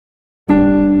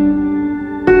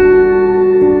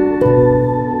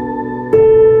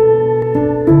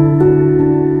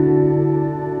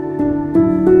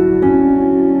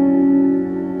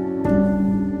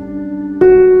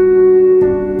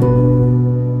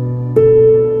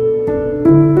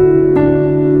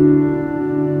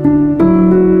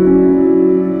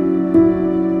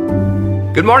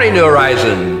Good morning, New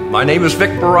Horizon. My name is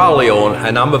Vic Buraglio,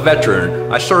 and I'm a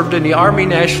veteran. I served in the Army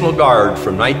National Guard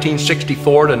from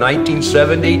 1964 to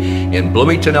 1970 in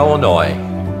Bloomington, Illinois.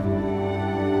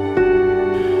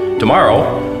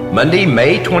 Tomorrow, Monday,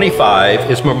 May 25,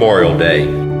 is Memorial Day.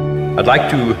 I'd like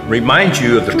to remind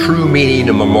you of the true meaning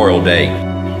of Memorial Day.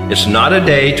 It's not a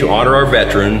day to honor our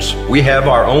veterans. We have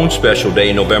our own special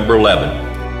day, November 11.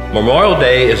 Memorial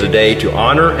Day is a day to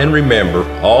honor and remember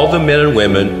all the men and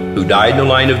women who died in the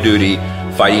line of duty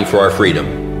fighting for our freedom.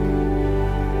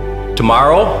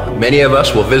 Tomorrow, many of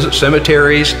us will visit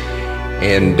cemeteries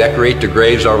and decorate the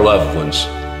graves of our loved ones.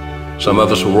 Some of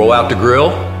us will roll out the grill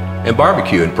and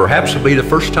barbecue, and perhaps it'll be the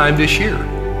first time this year.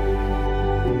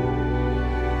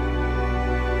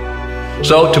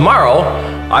 So tomorrow,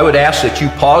 I would ask that you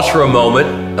pause for a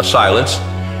moment of silence,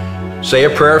 say a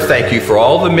prayer of thank you for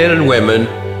all the men and women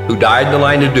who died in the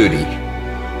line of duty,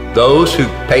 those who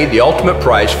paid the ultimate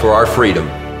price for our freedom.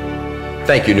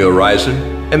 Thank you, New Horizon,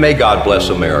 and may God bless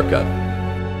America.